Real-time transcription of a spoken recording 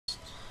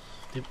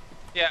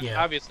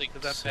Yeah, obviously,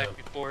 because that's back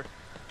before.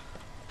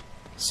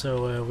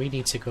 So we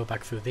need to go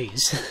back through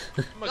these.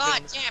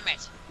 God damn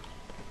it!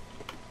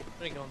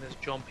 I'm gonna go on this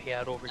jump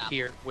pad over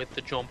here with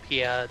the jump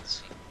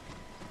pads.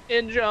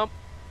 In jump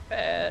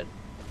pad.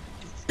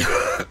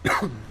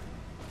 Come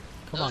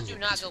Those on, do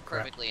not go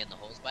perfectly in the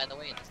holes, by the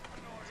way.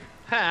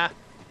 Ha!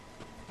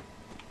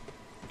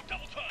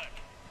 Double time.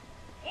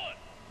 1,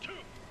 2,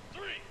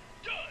 3,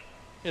 done.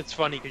 It's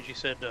funny because you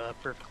said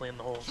perfectly in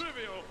the holes.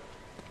 Trivial.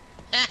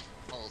 Ha!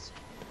 Holes.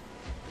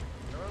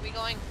 Where are we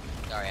going?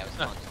 Sorry, I was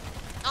wrong.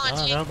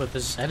 Oh no, but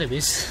there's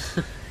enemies.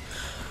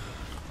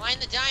 Find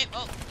the dime.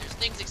 Oh, there's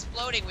things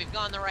exploding. We've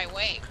gone the right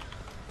way.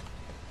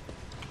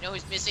 You know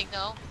who's missing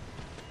though?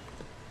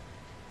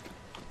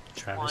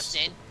 Travis.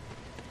 Swanson.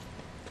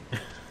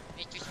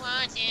 Mr.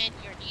 Swanson,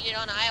 you're needed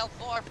on aisle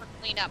 4 for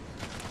cleanup.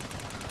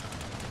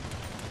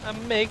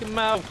 I'm making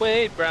my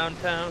way, Brown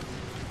Town. Did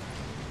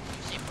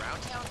you say Brown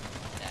Town?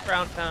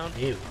 Brown Town.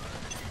 Ew.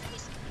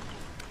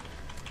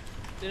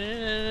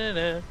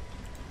 Da-da-da-da-da.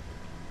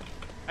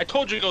 I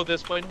told you to go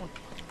this way.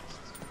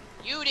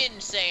 You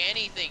didn't say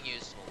anything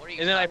useful. What are you?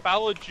 And then I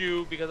followed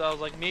you because I was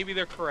like, maybe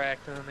they're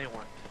correct, and then they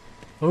weren't.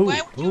 Ooh,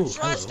 Why would you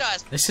trust hello.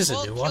 us? This is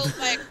a new one. Killed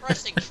by a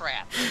crushing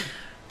trap.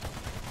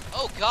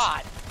 Oh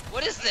God,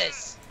 what is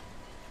this?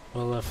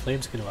 Well,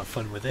 Flame's gonna have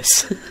fun with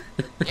this.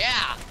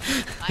 Yeah,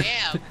 I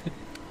am.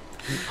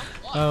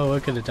 Oh, we're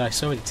gonna die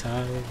so many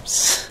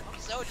times. I'm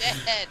so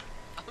dead.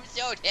 I'm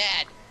so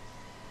dead.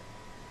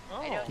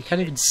 Oh. You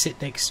can't even sit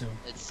next to him.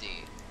 Let's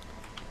see.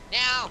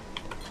 Now.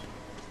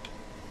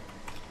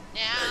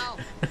 Now.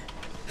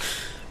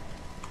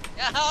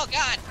 Oh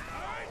God.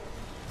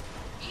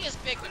 He has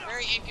picked a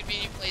very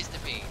inconvenient place to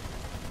be.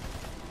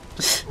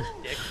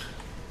 Dick.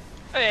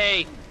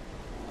 Hey.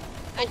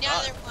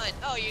 Another one.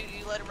 Oh,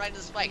 you let him right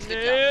into the spikes.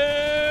 Good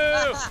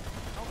No. job.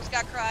 Almost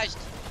got crushed.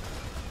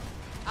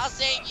 I'll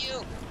save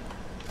you.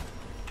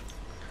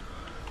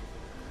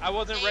 I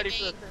wasn't ready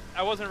for the.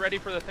 I wasn't ready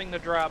for the thing to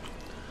drop.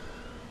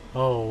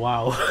 Oh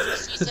wow.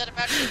 She said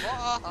about your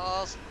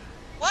walls.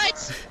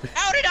 What?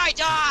 How did I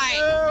die?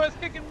 Oh, it's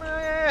kicking my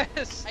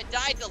ass. I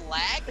died to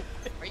lag?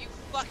 Are you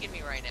fucking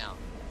me right now?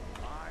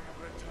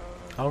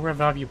 I'll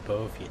revive you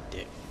both, you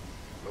dick.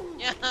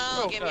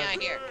 No, get me out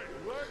of here.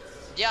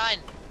 Done.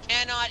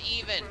 Cannot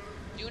even.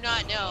 Do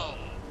not know.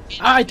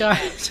 I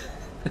died.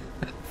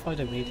 Thought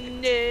I made it.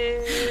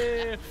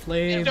 No.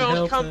 Flame, Don't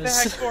help come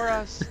us. back for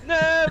us.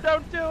 No,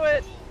 don't do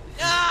it.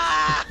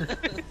 Ah!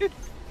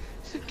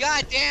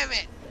 God damn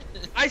it!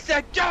 I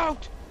said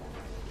don't.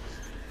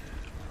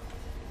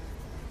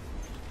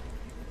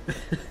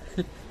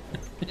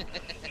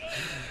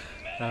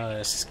 Oh,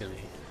 this is gonna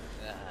be.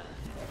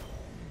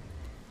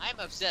 I'm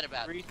upset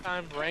about it.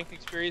 3-time rank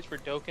experience for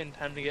Dokkan.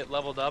 Time to get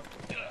leveled up.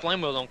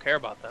 Flamewheel don't care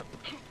about that.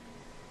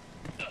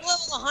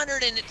 Level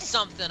 100 and it's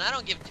something. I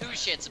don't give two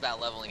shits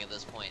about leveling at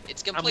this point.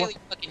 It's completely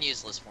fucking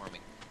useless for me.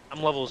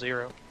 I'm level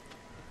 0.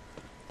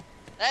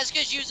 That's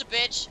because you's a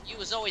bitch. You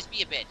was always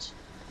be a bitch.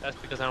 That's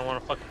because I don't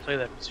want to fucking play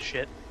that piece of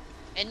shit.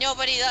 And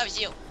nobody loves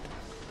you.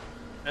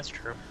 That's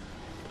true.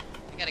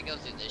 I gotta go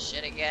through this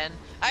shit again.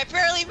 I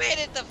barely made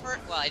it the first.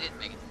 Well, I didn't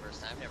make it the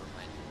first time. Never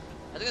mind.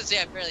 I was gonna say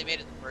I barely made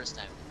it the first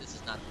time. This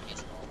is not the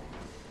case at all.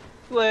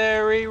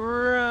 Flarey,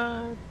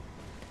 run.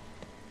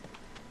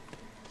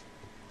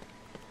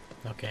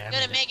 Okay, I'm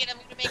gonna make it. I'm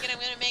gonna make it. I'm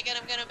gonna make it.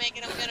 I'm gonna make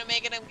it. I'm gonna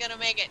make it. I'm gonna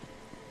make it.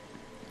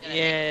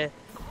 Yeah.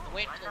 I'm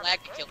waiting for the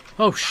lag to kill me.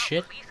 Oh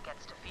shit.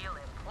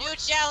 New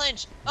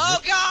challenge! Oh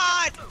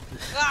God!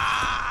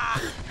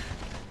 Ah!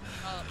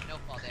 Oh, no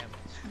fall damage.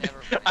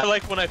 Never. I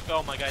like when I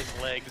fell my guy's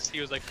legs. He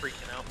was like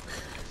freaking out.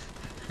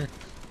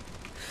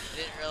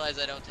 Didn't realize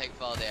I don't take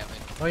fall damage.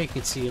 Oh, you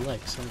can see your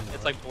legs.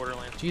 It's like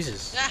Borderlands.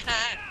 Jesus.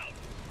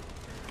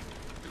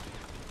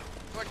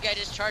 Sword guy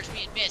just charged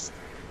me and missed.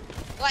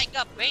 Like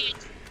a bait.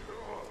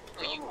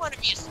 Oh, you want to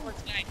be a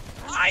swords guy?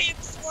 I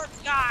am swords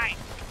guy.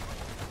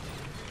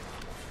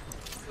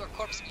 You're a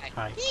corpse guy.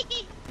 Hi.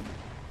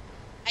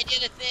 I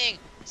did a thing.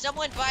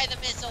 Someone buy the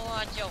missile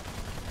launcher.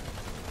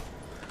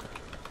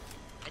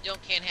 I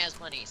can't has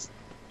monies.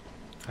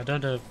 I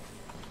don't know if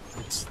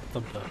it's the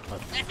button.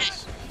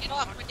 Get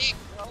off my dick,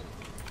 bro.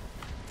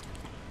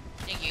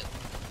 Thank you.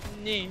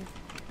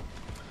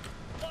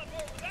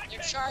 They're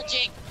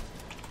charging.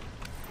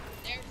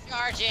 They're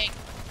charging.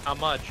 How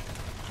much?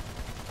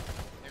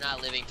 They're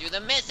not living through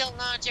the missile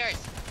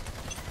launchers.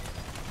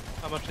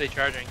 How much are they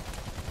charging?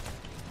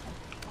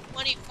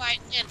 25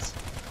 cents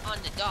on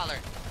the dollar.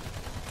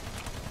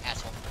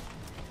 Asshole.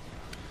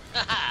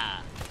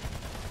 Haha.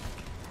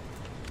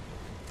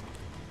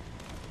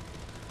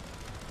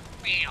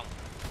 Bam.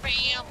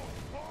 Bam.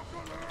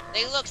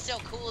 They look so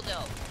cool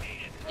though.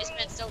 They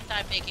spent so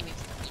time making these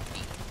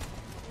feet.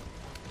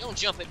 Don't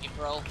jump at me,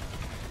 bro.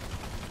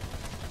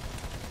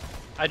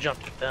 I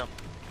jumped at them.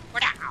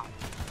 Did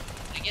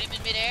I get him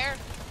in midair?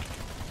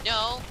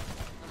 No.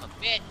 I'm a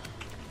bitch.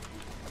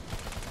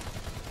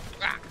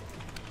 Rah.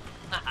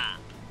 Haha.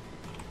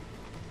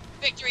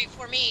 Victory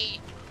for me.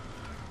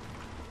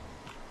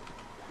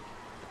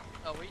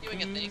 Oh, were you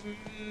doing a thing?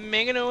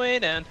 Making our way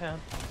downtown.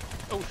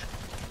 Oh,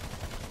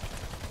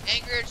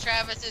 Angry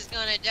Travis is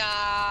gonna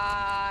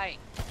die.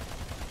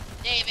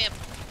 Save him.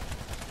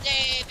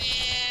 Save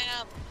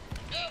him.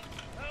 That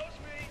was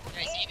me. Did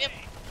I save him?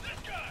 This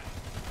guy.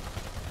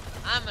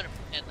 I'm gonna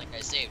pretend like I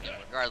saved him,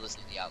 regardless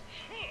of the outcome.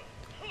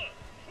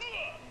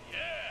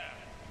 Yeah.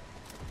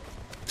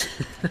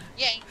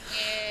 Yeah,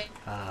 yeah.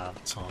 Ah,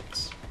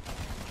 taunts.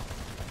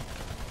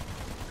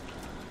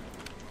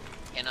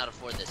 Cannot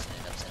afford this, and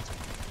it upsets me.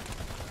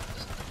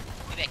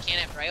 Maybe I can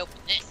after I open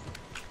this.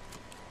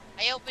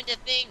 I opened a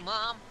thing,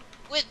 Mom,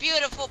 with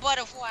beautiful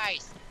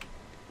butterflies.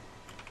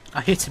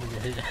 I hit him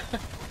in it.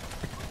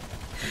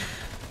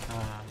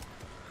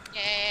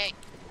 Yay!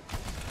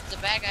 There's a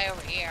bad guy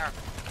over here.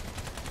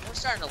 We're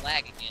starting to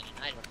lag again,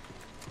 and I don't.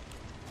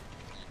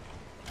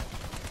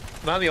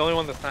 I'm not the only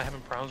one that's not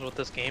having problems with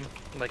this game.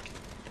 Like,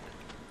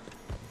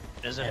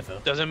 Ever.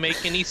 doesn't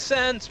make any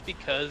sense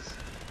because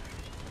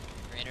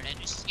Your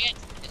internet is shit.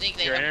 I think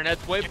they your have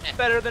internet's way internet.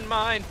 better than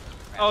mine.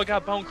 Oh, I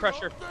got Bone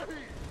Crusher.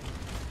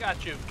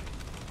 Got you.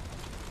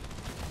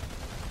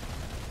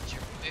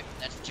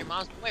 That's what your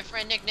mom's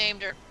boyfriend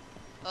nicknamed her.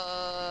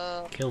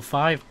 Kill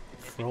 5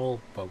 for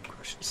all bone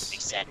crushers.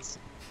 Makes sense.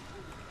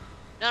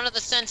 None of the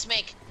sense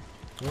make.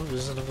 Oh,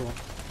 there's another one.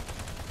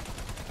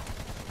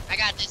 I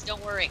got this,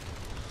 don't worry.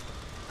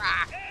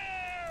 Ah.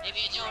 Maybe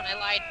I don't, I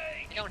lied.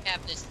 I don't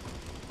have this.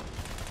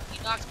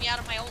 He knocks me out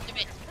of my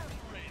ultimate.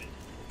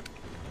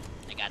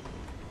 I got it.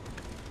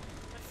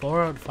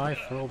 4 out of 5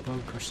 for all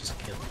bone crushers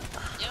killed.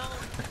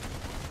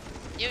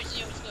 You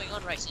see what's going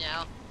on right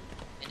now,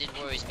 and it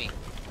worries me.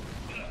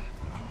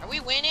 Are we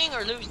winning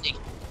or losing?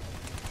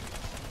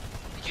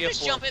 Did you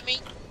just jump at me?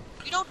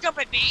 You don't jump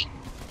at me!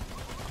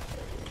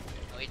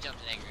 Oh, he jumped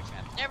an angry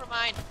trap. Never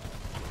mind.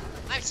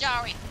 I'm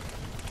sorry.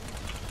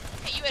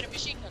 Hey, you had a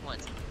machine gun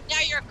once. Now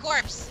you're a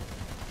corpse.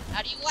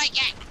 How do you like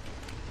it?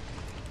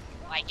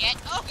 Like it?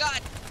 Oh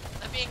god!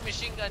 I'm being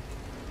machine gunned.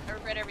 I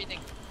regret everything.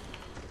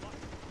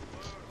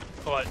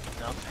 What?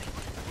 Nothing.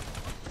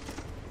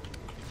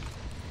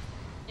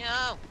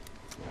 No.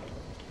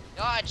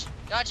 Dodge.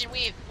 Dodge and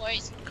weave,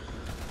 boys.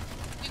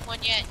 We won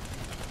yet.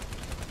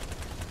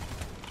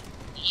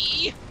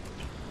 E.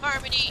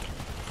 Harmony.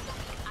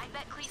 I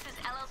bet Cleese's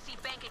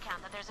LLC bank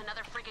account that there's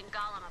another friggin'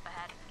 golem up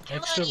ahead.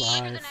 Extra Money. To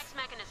the life. next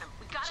mechanism.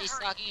 We gotta She's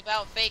hurry. talking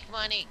about fake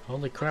money.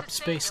 Holy crap,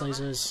 space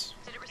lasers.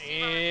 Did it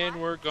receive our And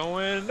reply? we're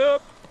going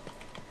up.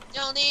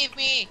 Don't leave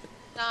me.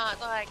 Not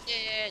like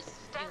this.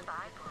 Stand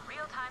by for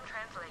real-time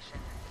translation.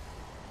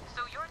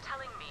 So you're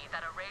telling me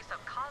that a race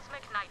of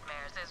cosmic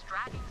nightmares is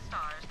dragging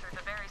stars through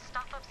the very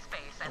stuff of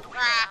space and we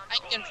Crap, I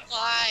found can gold?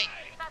 fly.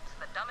 That's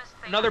the dumbest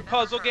thing Another I've ever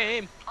puzzle heard.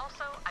 game.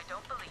 Also, I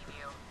don't believe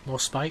you. More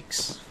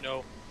spikes.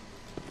 No.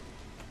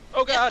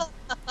 Oh god,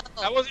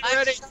 I wasn't I'm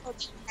ready. so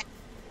dead.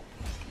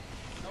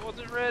 I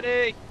wasn't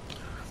ready.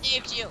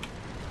 Saved you.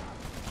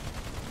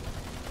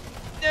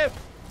 No.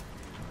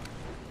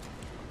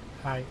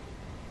 Hi.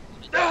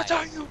 That's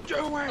how you do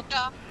it. Look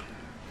up.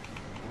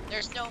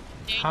 There's no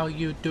thing. How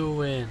you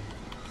doing?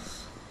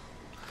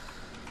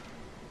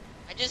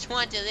 I just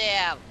want to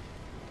live.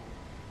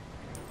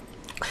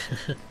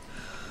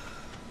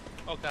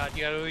 Oh god,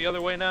 you gotta go the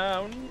other way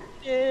now.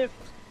 If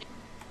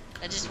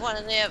I just want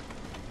to live.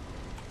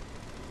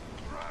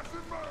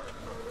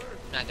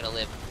 I'm not gonna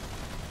live.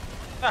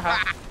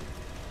 haha,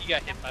 you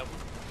got hit by one.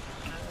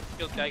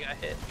 Skilled guy got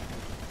hit.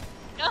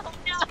 No, no!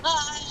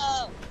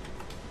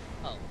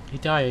 Oh, He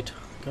died.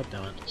 God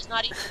damn it. it's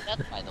not equal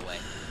death, by the way.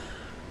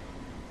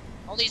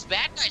 All these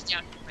bad guys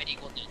down here might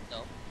equal death,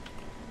 though.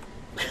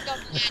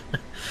 Don't do that.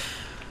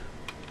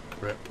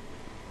 Rip.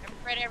 I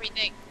regret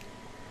everything.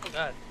 Oh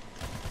god.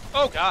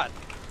 Oh god.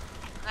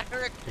 I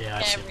regret Yeah,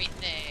 I see.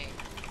 everything.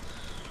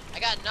 I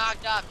got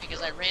knocked off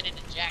because I ran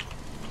into Jack.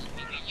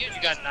 You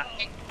got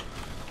knocked.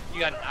 You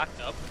got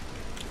knocked up.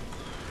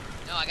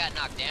 No, I got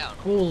knocked down.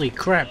 Holy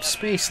crap,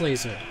 space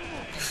laser.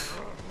 Is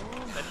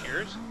that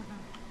yours?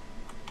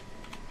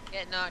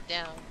 Get knocked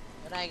down.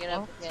 When I get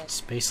up again,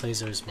 Space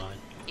laser is mine.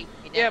 keep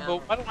me down. Yeah,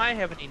 but why don't I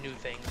have any new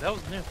things? That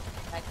was new.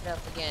 I get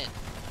up again.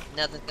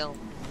 Nothing going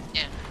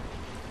down.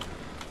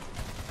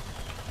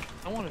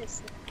 I want to.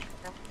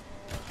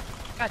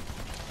 God.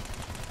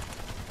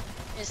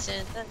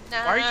 Isn't the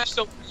night? Why are you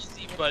so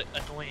easy but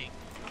annoying?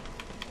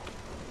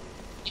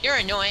 You're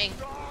annoying.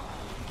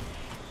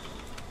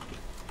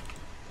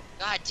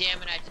 God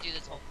damn it, I have to do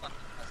this whole fucking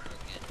puzzle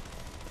again.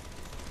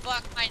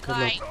 Fuck my Good luck.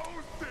 life.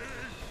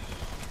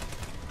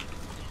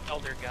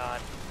 Elder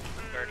God.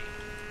 Guardian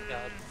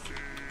God.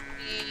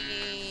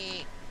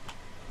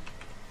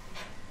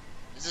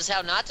 This is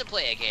how not to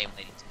play a game,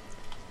 ladies.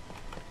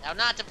 How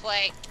not to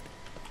play.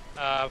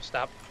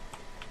 Stop.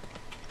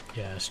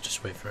 Yeah, let's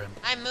just wait for him.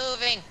 I'm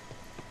moving.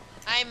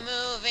 I'm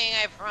moving,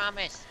 I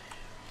promise.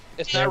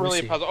 It's Yeah, not we really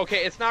a see. puzzle.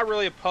 Okay, it's not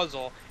really a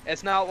puzzle.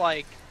 It's not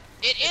like.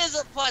 It is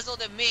a puzzle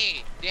to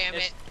me, damn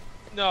it.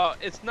 No,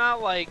 it's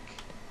not like.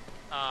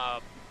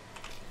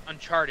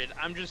 Uncharted.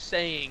 I'm just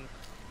saying,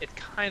 it's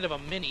kind of a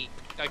mini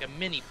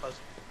puzzle.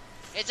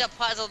 It's a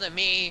puzzle to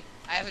me.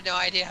 I have no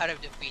idea how to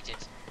defeat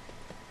it.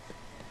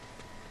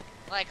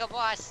 Like a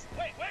boss.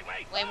 Wait.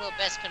 Flame will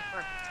best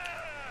confirm.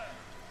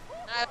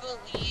 I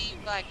believe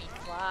I can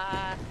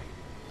fly.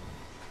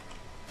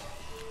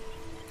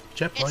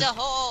 Checkpoint. It's a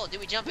hole. Did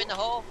we jump in the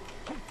hole?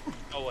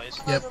 Always.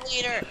 Follow the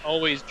leader.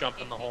 Always jump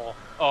in the hole.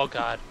 Oh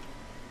god.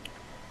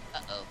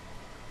 Uh-oh.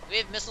 Do we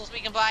have missiles we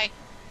can buy?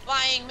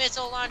 Buying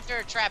missile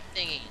launcher trap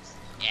thingies.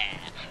 Yeah.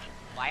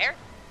 Fire?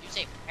 You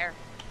say fire?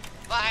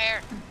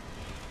 Fire!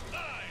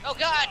 Oh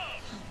god!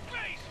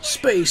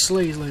 Space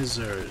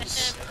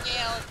lasers.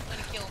 Yeah, it's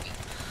gonna kill me.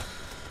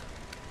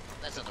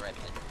 That's not the right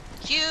button.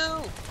 Q!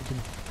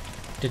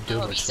 Didn't do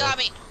Oh, he much. saw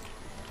me!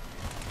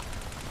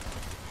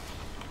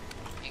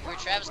 Finger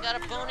Trap's got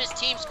a bonus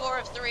team score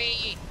of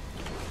 3.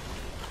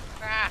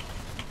 Ah,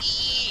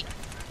 E!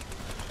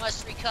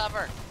 Must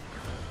recover.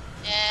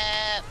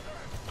 F.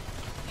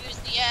 Use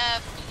the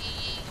F.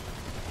 E.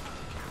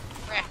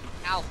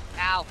 Ow,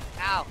 ow,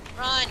 ow.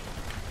 Run!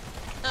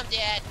 I'm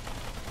dead.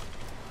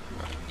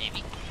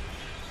 Maybe.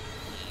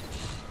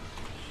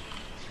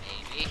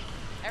 Maybe.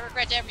 I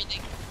regret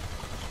everything.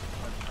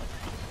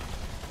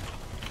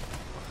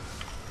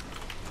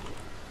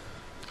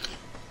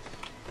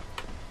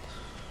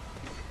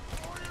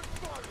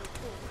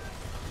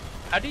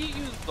 How do you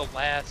use the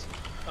last...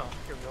 Oh,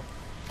 here we go.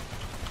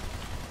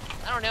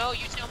 I don't know,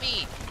 you tell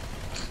me.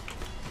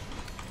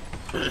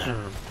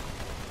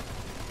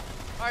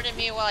 Pardon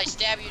me while I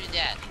stab you to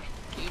death.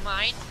 Do you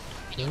mind?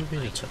 Come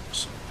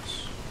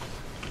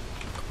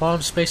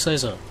on, space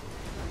laser.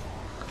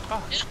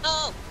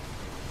 No!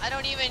 I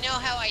don't even know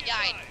how I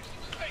died.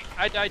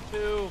 I died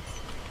too.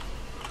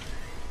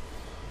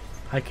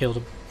 I killed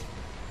him.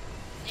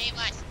 Name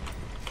us.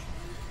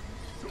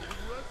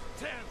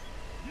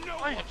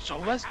 I am so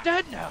less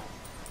dead now.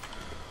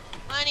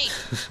 Money!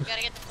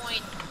 Gotta get the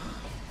point.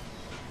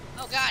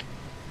 Oh god!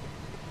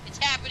 It's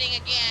happening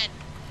again!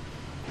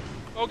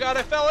 Oh god,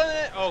 I fell in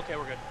it. Oh, okay,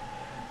 we're good.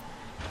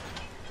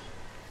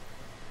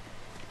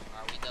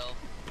 Are we though?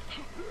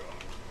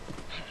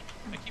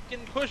 I keep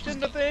getting pushed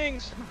into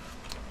things.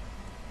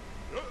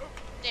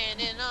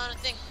 Standing on a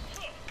thing.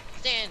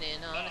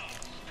 Standing on a thing.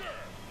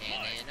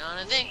 Standing on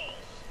a thing.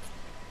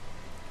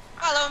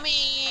 Follow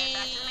me!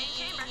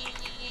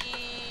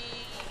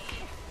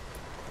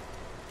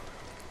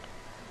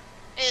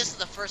 Hey, this is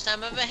the first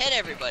time I've hit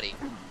everybody.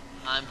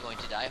 I'm going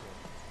to die.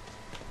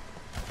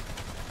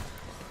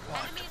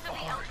 Enemies of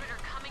the Eldred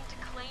are coming to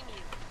claim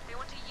you. They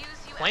want to use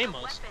you Claim as a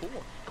us? weapon,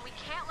 Cool. and we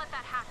can't let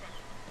that happen.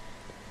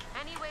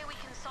 Any way we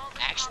can solve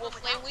this Actual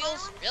problem flame without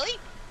wheels? violence? Really?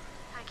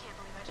 I can't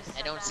believe I just I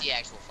said don't that. see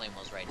actual flame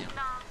wheels right now.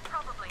 Nah,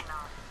 probably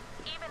not.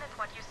 Even if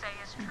what you say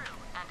is true,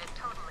 and it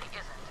totally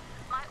isn't,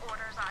 my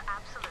orders are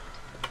absolute.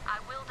 I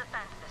will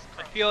defend this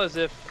I place. feel as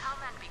if Come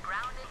and be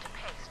grounded to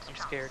paste. I'm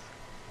chumps. scared.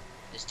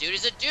 This dude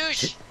is a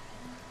douche!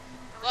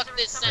 Unless Fuck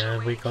there is this some other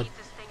And way we to got- keep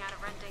this thing out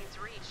of Rendain's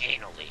reach.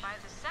 Anally. By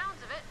the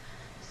sounds of it,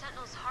 the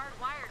Sentinel's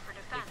hardwired for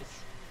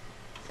defense.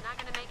 It's not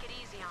gonna make it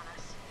easy on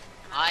us.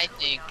 No I matter who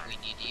think are. we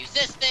need to use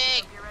this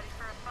thing! Hope you're ready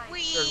for a fight.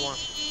 There's one.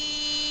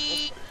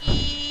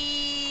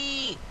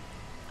 Whee!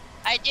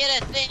 I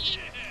did a thing!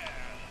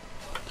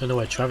 Don't know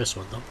where Travis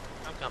went though.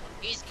 I'm coming.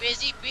 He's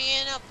busy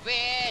being a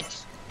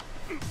bitch!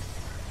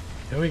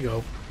 Here we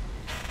go.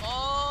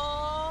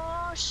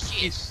 Oh He's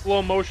shit!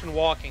 slow motion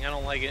walking. I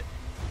don't like it.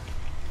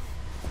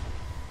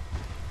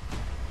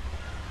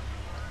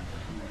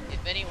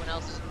 If anyone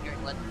else is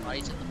hearing let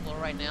bodies hit the floor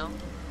right now,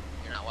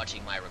 you're not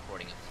watching my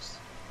recording of this.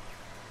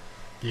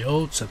 The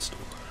old Sentinel.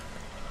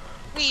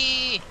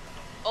 Whee!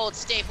 Old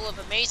staple of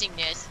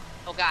amazingness.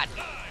 Oh god.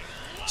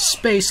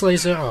 Space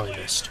laser. Oh, you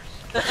missed.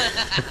 Could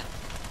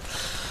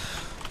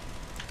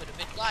have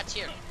been lots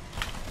here.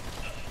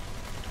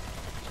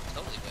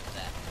 Totally whipped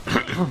that.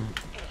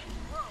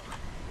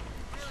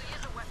 Really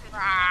is a weapon.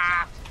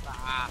 Rah,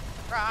 rah,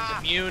 rah.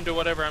 Immune to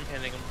whatever I'm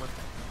hitting him with.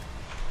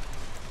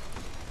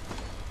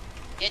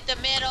 Hit the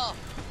middle.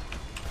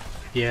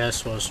 Yeah,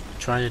 that's what I was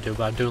trying to do,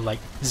 but I'm doing like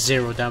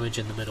 0 damage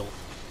in the middle.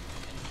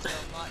 So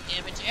much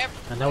damage everywhere.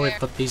 And now we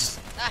put these.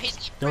 Ah, he's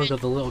got Now we friend.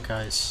 got the little He's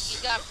guys.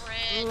 got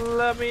friend.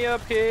 Let me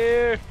up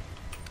here.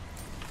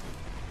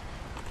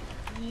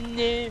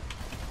 Nah.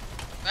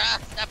 Ah,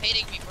 stop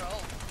hitting me, bro.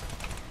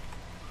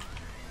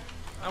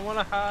 I want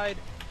to hide.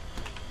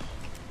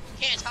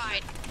 You can't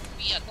hide.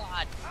 Be a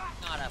god,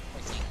 not a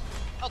pussy.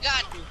 Oh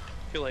god.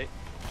 Too late.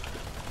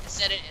 I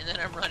said it and then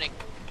I'm running.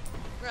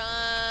 Run.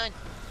 I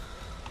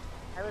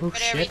Oh,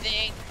 regret shit.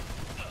 everything.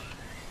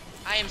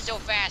 I am so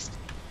fast.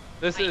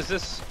 Is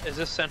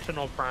this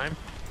Sentinel Prime?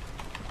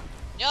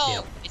 No,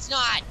 Yep. it's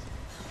not.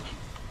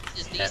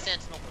 This is the Yeah.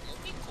 Sentinel we're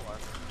looking for.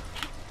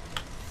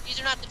 These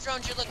are not the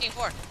drones you're looking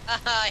for.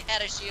 Haha, I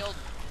had a shield.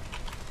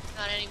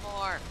 Not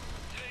anymore.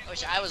 I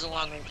wish I was a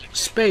long range.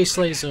 Space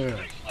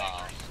laser.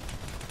 Oh.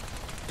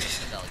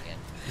 Fell again.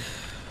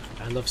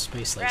 I love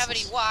space lasers.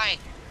 Gravity, why?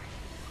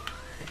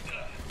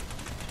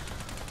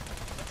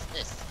 What's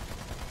this?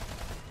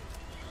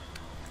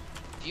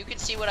 If you could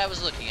see what I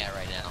was looking at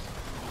right now,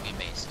 you'd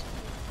be amazed.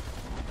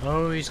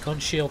 Oh, he's gone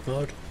shield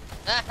mode.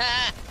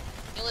 Haha!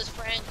 Kill his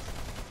friends.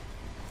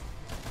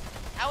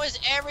 How is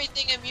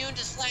everything immune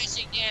to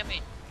slashing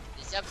damage?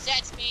 This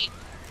upsets me.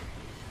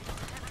 I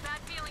have a bad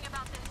feeling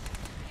about this.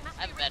 He must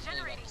I have be a bad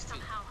feeling regenerating.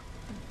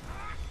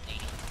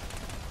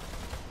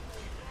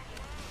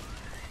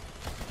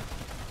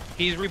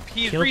 He's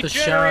Kill the regenerating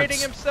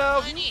shards.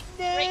 himself. Money.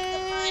 No. Break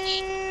the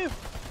money.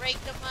 Break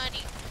the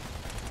money.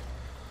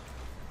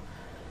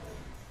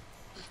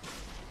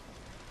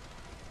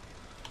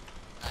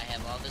 I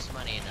have all this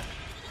money in them.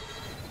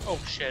 Oh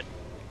shit.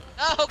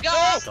 Oh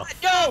god!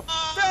 No!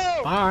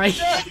 No! Bye.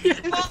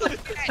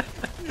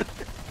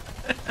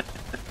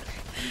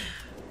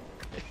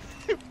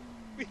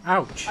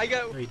 Ouch.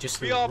 Oh, he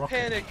just We threw a all rocket.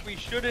 panicked. We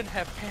shouldn't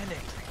have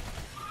panicked.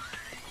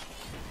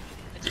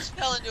 I just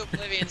fell into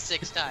oblivion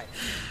 6 times.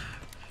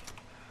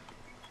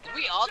 Did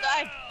we all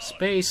die?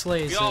 Space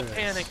lasers. We all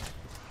panicked.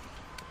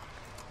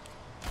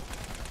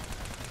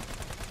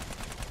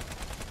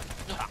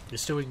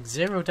 It's doing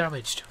 0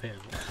 damage to him.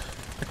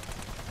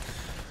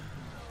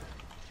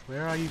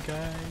 Where are you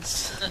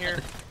guys? Here.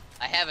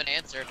 I have an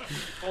answer.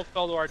 Both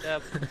fell to our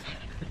death.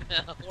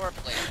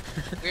 Horribly.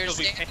 We were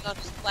standing on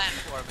this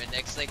platform, and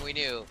next thing we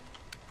knew,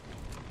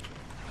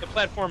 The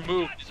platform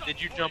moved.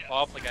 Did you jump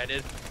off like I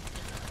did?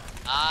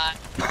 I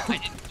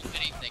didn't do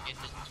anything. It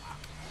just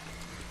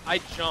I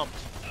jumped,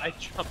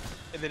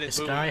 and then it This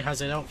moved. guy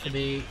has it out for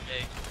me.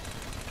 Hey,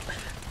 I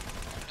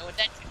don't know what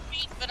that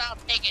means, but I'll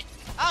take it.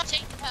 I'll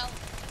take the help.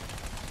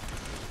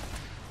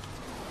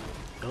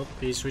 Oh,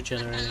 he's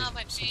regenerating. Oh,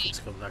 my Something's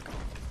feet. come back.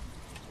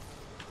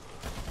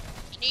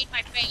 You need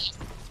my face.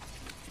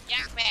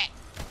 Damn it.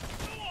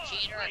 Go on,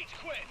 Cheater. rage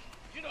quit.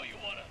 You know you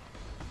wanna.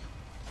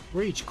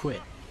 Rage quit.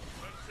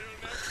 Until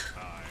next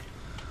time.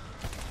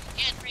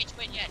 Can't rage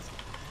quit yet.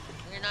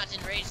 We're not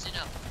enraged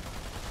enough.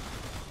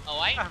 Oh,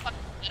 I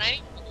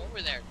didn't go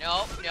over there.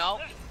 No.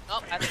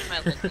 Nope, that's my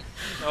limit.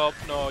 oh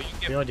no,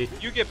 We already-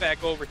 you get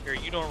back over here.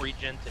 You don't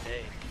regen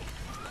today.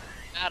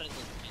 Out of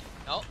this.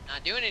 Nope,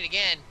 not doing it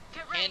again.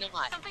 Get ready. And a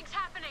lot. Something's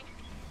happening.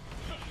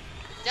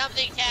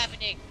 Something's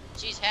happening.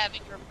 She's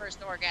having her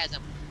first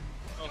orgasm.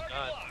 Oh Target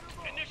god.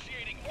 locked.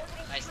 Initiating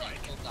orbital I said, strike.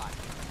 oh god.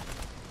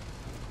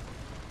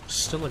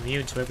 Still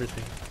immune to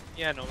everything.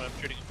 Yeah, no, but I'm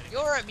shooting him.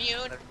 You're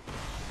immune.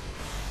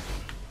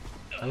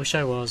 I wish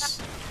I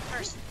was.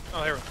 First,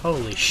 Oh, there we go.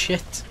 Holy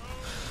shit.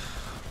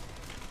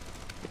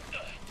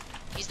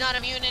 he's not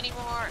immune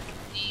anymore.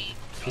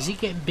 Is he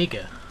getting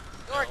bigger?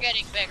 You're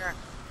getting bigger.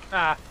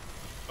 Ah,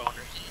 boners.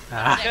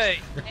 Ah. Okay.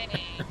 Hey.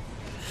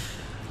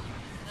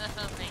 Oh,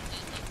 my goodness.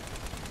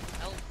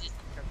 Oh, this is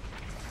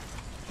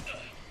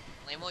perfect.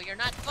 Flamewheel, you're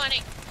not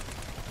funny.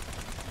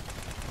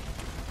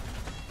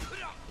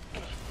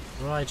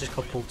 Right, just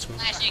got pulled to him.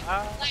 Flashing,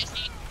 Ah.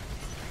 flashing.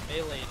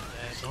 Meleeed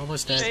He's that.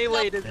 almost dead.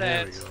 Meleeed There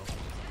that. we go.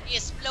 He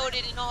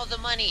exploded in all the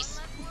monies.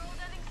 Less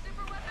world-ending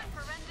super weapon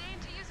for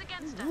Rendane to use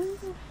against us.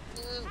 Ooh.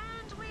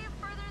 And we've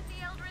furthered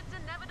the Eldred's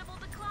inevitable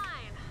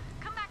decline.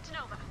 Come back to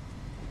Nova.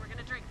 We're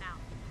gonna drink now.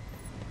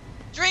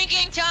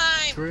 Drinking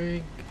time!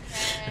 Drink.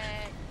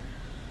 Yay.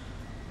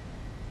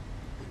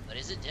 But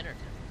is it dinner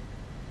time?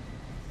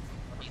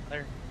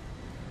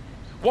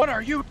 What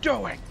are you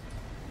doing?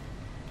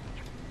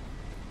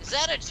 Is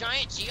that a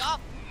giant Geop?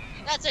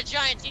 That's a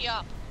giant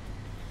Geop!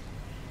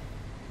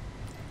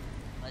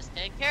 Plus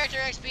 10 character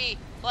XP,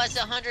 plus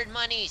 100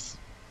 monies.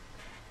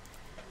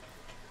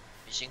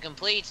 Mission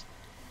complete.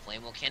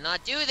 Flamewheel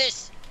cannot do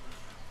this.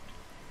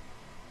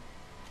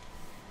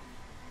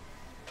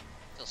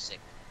 I feel sick.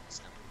 I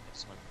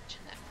just want to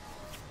mention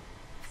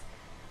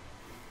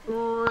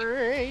that.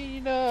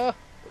 Reina.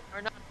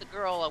 Or not the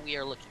girl we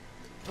are looking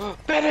for.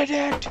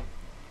 Benedict.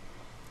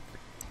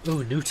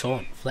 Ooh, new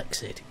taunt.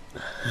 Flex it.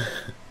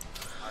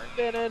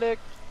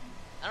 Benedict.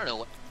 I don't know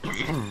what.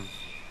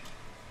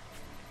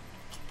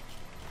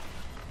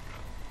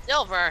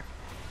 Silver.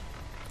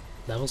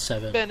 Level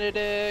 7.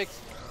 Benedict.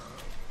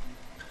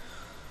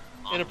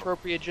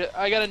 Inappropriate.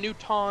 I got a new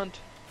taunt.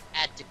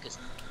 Atticus.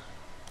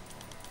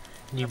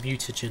 New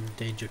mutagen.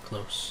 Danger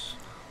close.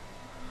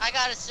 I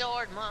got a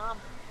sword, Mom.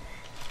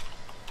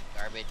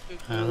 Garbage.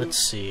 Let's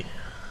see.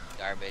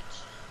 Garbage.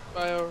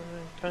 Bio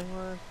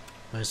timeline.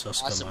 Where's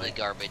Oscar Possibly Mike?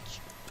 garbage.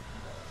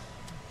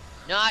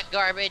 Not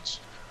garbage.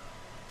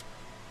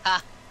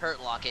 Ha!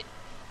 Hurt Locket.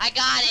 I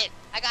got it!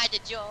 I got the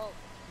joke!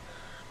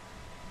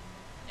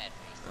 Dead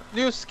face.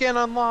 New skin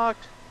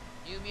unlocked.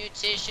 New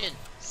mutation.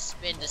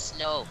 Spin to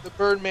slow. The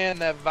Birdman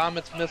that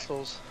vomits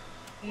missiles.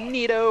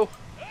 Neato.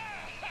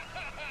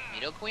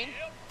 Nido Queen?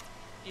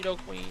 Neato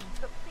Queen.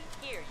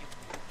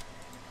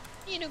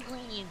 Nido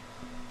Queen.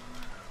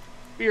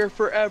 We are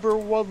forever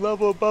one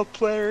level above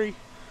Flarey.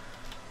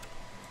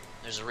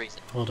 There's a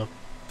reason. Hold up.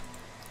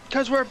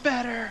 Cause we're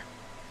better.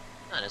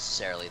 Not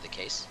necessarily the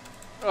case.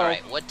 Oh.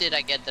 Alright, what did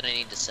I get that I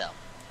need to sell?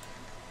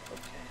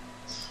 Okay.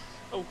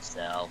 Oh.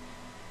 Sell.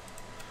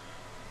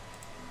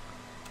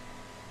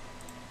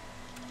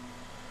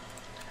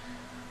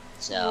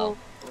 Sell.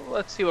 Well,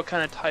 let's see what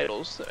kind of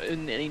titles.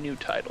 Any new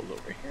titles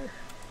over here.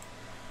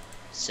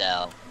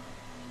 Sell.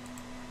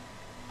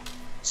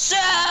 Sell!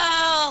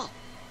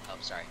 Oh,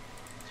 sorry.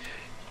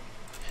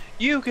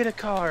 You get a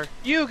car.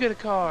 You get a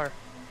car.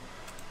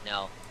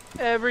 No.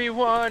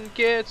 Everyone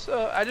gets.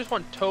 I just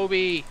want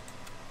Toby.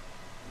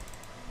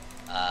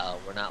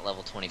 We're not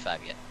level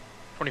 25 yet.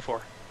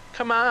 24.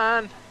 Come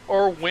on.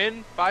 Or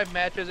win 5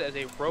 matches as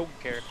a rogue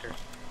character.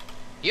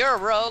 You're a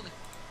rogue.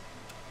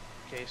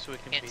 Okay, so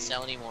it can Can't be.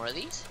 sell any more of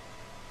these?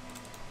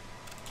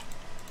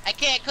 I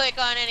can't click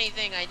on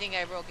anything. I think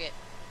I broke it.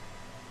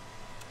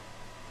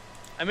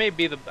 I may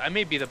be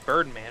the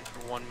Birdman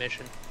for one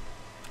mission.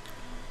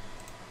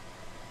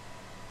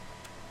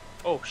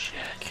 Oh shit!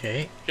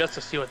 Okay. Just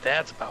to see what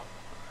that's about.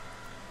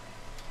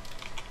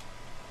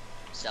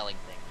 Selling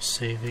things.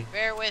 Saving.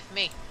 Bear with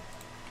me.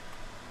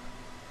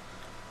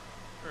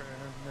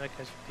 That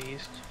guy's a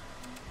beast.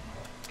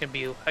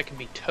 I can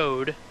be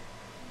Toad.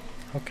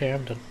 Okay,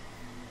 I'm done.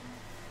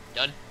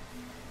 Done?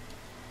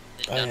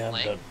 Is it I done am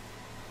playing? done.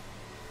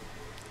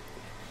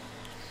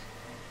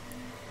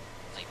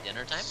 Like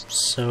dinner time?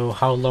 So,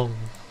 how long?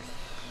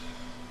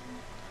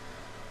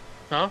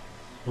 Huh?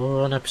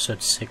 We're on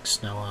episode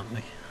 6 now, aren't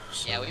we?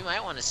 So Yeah, we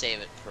might want to save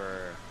it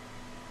for...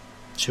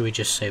 should we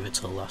just save it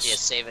till last? Yeah,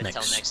 save it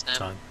till next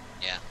time.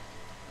 Yeah.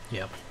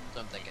 Yep. So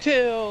I'm thinking.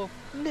 Till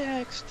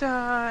next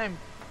time.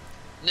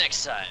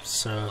 Next time.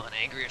 So, On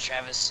Angrier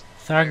Travis.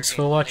 thanks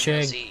for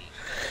watching.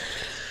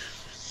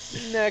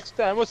 Next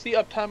time. What's the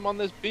uptime on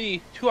this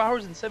be? 2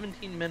 hours and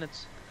 17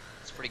 minutes.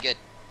 It's pretty good.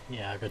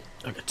 Yeah, I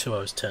got 2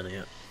 hours 10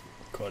 here.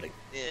 Recording.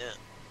 Yeah.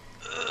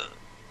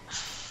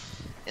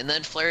 And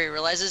then Flarey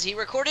realizes he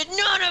recorded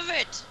none of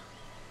it!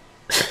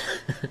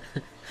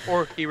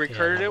 Or he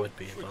recorded that would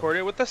be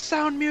it with the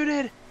sound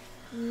muted.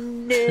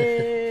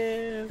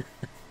 No.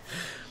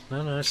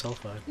 No, it's all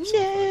fine. It's all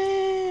fine. No.